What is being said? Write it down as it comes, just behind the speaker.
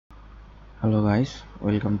Hello guys,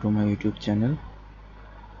 welcome to my YouTube channel.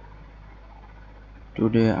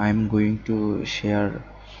 Today I'm going to share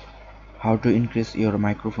how to increase your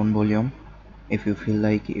microphone volume. If you feel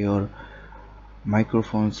like your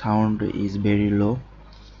microphone sound is very low,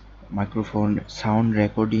 microphone sound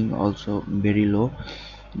recording also very low,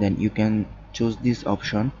 then you can choose this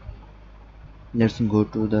option. Let's go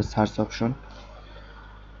to the search option,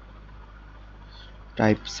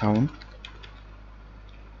 type sound,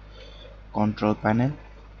 control panel,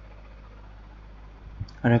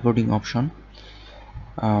 recording option,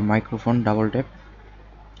 microphone, double tap.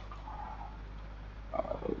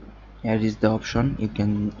 Here is the option. You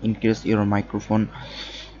can increase your microphone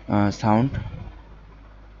sound.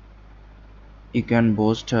 You can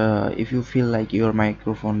boost if you feel like your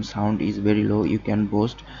microphone sound is very low. You can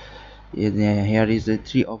boost. Here is the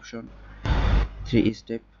three option, three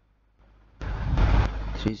step.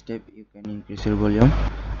 You can increase your volume.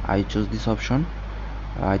 I chose this option.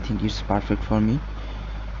 I think it's perfect for me.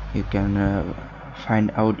 You can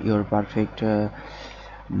find out your perfect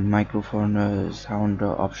microphone sound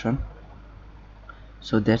option.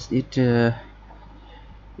 So that's it.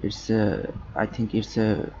 It's I think it's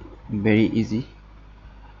very easy.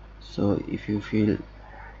 So if you feel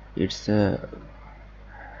it's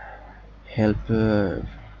help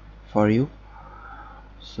for you,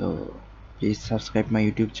 so please subscribe my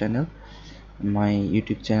YouTube channel. My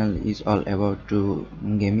YouTube channel is all about to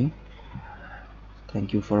gaming.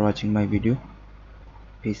 Thank you for watching my video.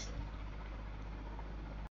 Peace.